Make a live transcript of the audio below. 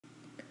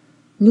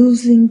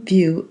Losing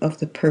view of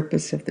the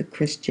purpose of the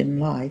Christian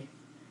life.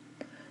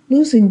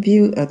 Losing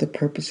view of the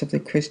purpose of the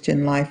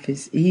Christian life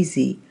is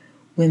easy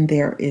when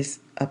there is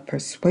a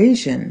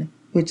persuasion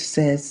which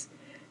says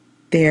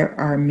there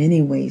are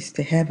many ways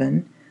to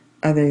heaven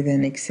other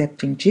than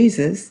accepting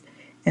Jesus,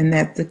 and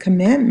that the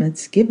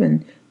commandments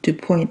given to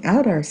point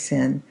out our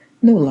sin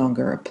no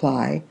longer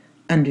apply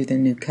under the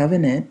new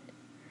covenant.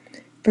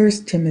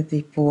 1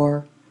 Timothy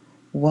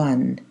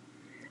 4:1.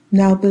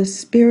 Now the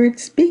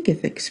Spirit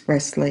speaketh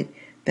expressly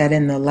that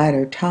in the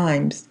latter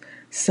times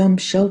some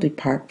shall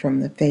depart from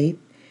the faith,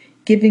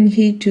 giving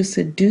heed to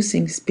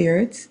seducing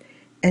spirits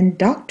and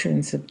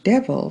doctrines of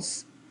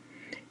devils.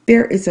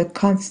 There is a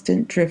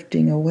constant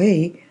drifting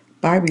away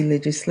by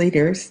religious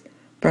leaders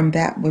from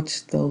that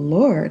which the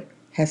Lord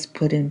has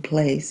put in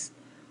place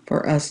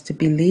for us to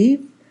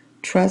believe,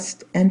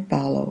 trust, and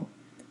follow,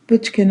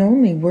 which can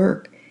only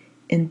work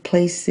in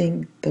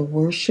placing the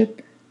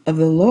worship of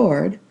the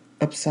Lord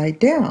upside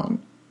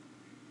down.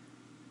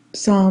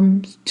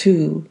 Psalms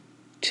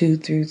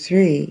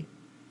 2:2-3.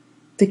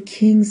 The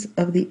kings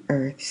of the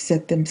earth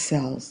set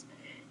themselves,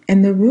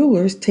 and the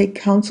rulers take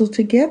counsel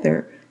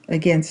together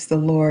against the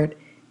Lord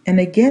and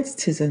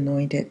against his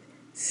anointed,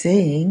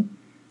 saying,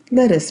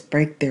 Let us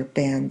break their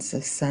bands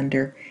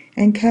asunder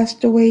and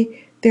cast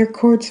away their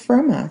cords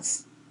from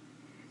us.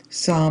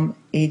 Psalm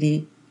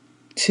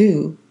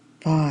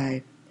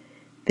 82:5.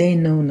 They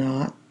know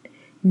not,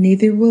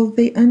 neither will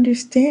they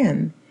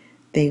understand.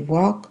 They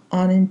walk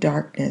on in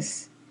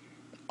darkness.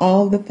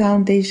 All the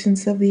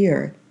foundations of the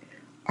earth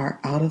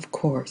are out of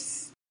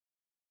course.